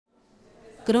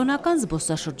Կրոնական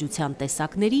զբոսաշրջության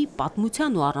տեսակների,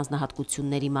 պատմության ու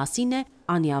առանձնահատկությունների մասին է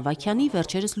Անի Ավագյանի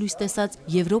վերջերս լույս տեսած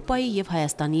Եվրոպայի և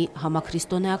Հայաստանի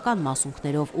համաքրիստոնեական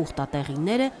մասունքներով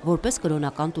ուխտատեղիները, որպես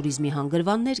կրոնական տուրիզմի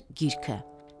հանգրվաններ գիրքը։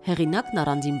 Հեղինակն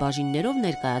առանձին բաժիններով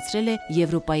ներկայացրել է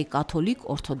Եվրոպայի կաթոլիկ,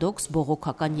 օրթոդոքս,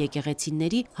 բողոքական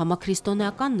եկեղեցիների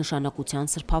համաքրիստոնեական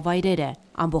նշանակության սրբավայրերը,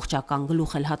 ամբողջական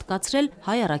գլուխ էլ հատկացրել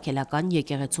հայ առաքելական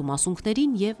եկեղեցու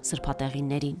մասունքներին և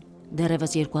սրբատեղիներին։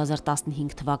 Դեռևս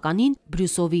 2015 թվականին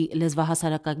Բրյուսովի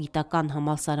լեզվահասարակագիտական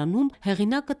համալսարանում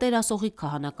հեղինակը Տեր Ասողիկ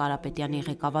Քահանա Կարապետյանի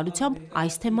ղեկավարությամբ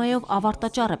այս թեմայով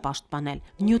ավարտաճառ է պաշտպանել։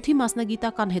 Նյութի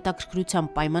մասնագիտական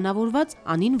հետաքրքրությամբ պայմանավորված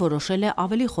Անին որոշել է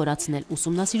ավելի խորացնել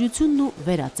ուսումնասիրությունն ու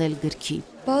վերածել գրքի։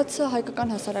 Բացը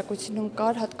հայկական հասարակությունում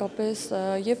կար հատկապես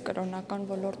եւ կրոնական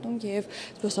ոլորտում եւ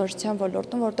զբոսաշրջության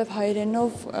ոլորտում, որտեղ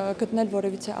հայերենով գտնել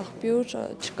որևիցե աղբյուր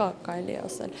չկա, կարելի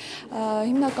ասել։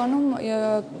 Հիմնականում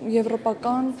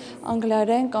եվրոպական,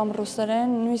 անգլերեն կամ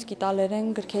ռուսերեն, նույնիսկ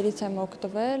իտալերեն գրքերից եմ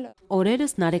օգտվել։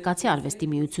 Օրերս Նարեկացի արվեստի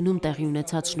միությունում տեղի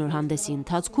ունեցած շնորհանդեսի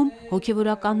ընթացքում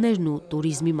հոգևորականներն ու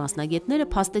տուրիզմի մասնագետները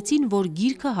փաստեցին, որ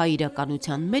գիրքը հայ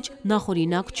իրականության մեջ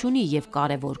նախօրինակ չունի եւ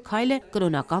կարեւոր քայլ է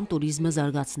կրոնական տուրիզմը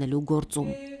զարգացնելու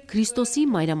գործում։ Քրիստոսի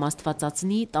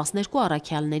մայրամաստվածածնի 12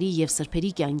 առաքյալների եւ սրբերի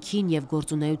կյանքին եւ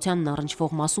գործունեությանն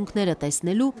առնչվող մասունքները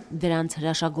տեսնելու, դրանց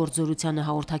հրաշագործությունները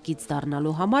հաղորդակից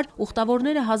դառնալու համար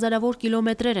ուխտավորները հազարավոր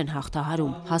կիլոմետրեր են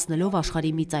հաղթահարում, հասնելով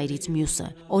աշխարհի մի ծայրից մյուսը։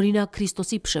 Օրինակ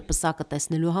Քրիստոսի փշեպսակը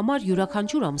տեսնելու համար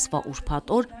յուրաքանչյուր ամսվա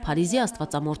ուրբաթ օր Փարիզի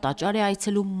Աստվածամոր տաճար է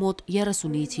այցելում մոտ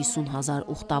 30-ից 50 հազար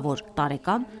ուխտավոր,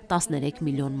 տարեկան 13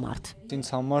 միլիոն մարդ։ Ինձ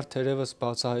համար թերևս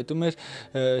բացահայտում էր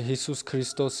Հիսուս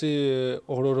Քրիստոսի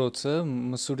օրորոցը,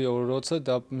 մսուրի օրորոցը,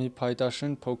 դա մի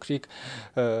փայտաշեն փոքրիկ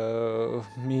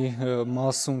մի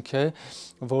մասունք է,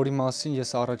 որի մասին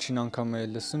ես առաջին անգամ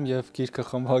եմ լսում եւ գիրքը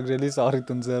խմբագրելիս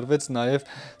առիթ ընձեռվեց նաեւ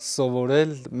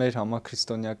սովորել մեր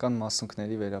համաքրիստոնեական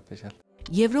մասունքների վերաբերյալ։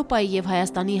 Եվրոպայի և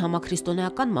Հայաստանի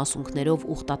համաքրիստոնեական մասունքներով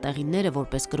ուխտատեղիները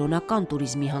որպես կրոնական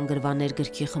տուրիզմի հանգրվաններ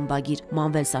գրքի խմբագիր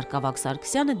Մանվել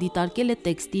Սարգսյանը դիտարկել է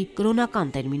տեքստի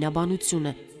կրոնական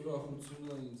տերմինաբանությունը։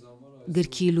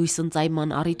 Գրքի լույս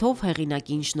ընծայման առիթով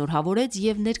հեղինակին շնորհավորեց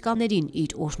և ներկաներին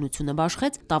իր օրհնությունը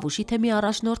բաշխեց Տավուշի թեմի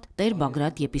առաջնորդ Տեր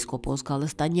Բագրատ եպիսկոպոս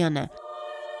Գալստանյանը։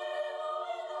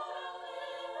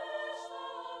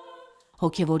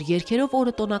 Հոգևոր երգերով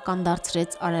օրը տոնական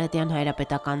դարձրեց Արարատյան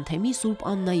հայրապետական թեմի Սուրբ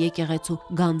Աննա եկեղեցու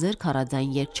Գանձեր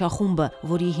քարաձայն երգչախումբը,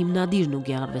 որի հիմնադիրն ու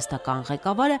գեղարվեստական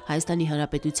ղեկավարը Հայաստանի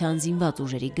Հանրապետության զինված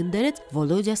ուժերի գնդերից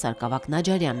Վոլոդիա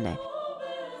Սարգսակյանն է։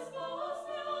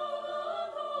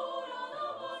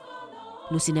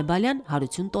 Լուսինե Բալյան,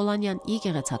 Հարություն Տոլանյան,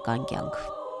 Եկեղեցական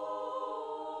կյանք։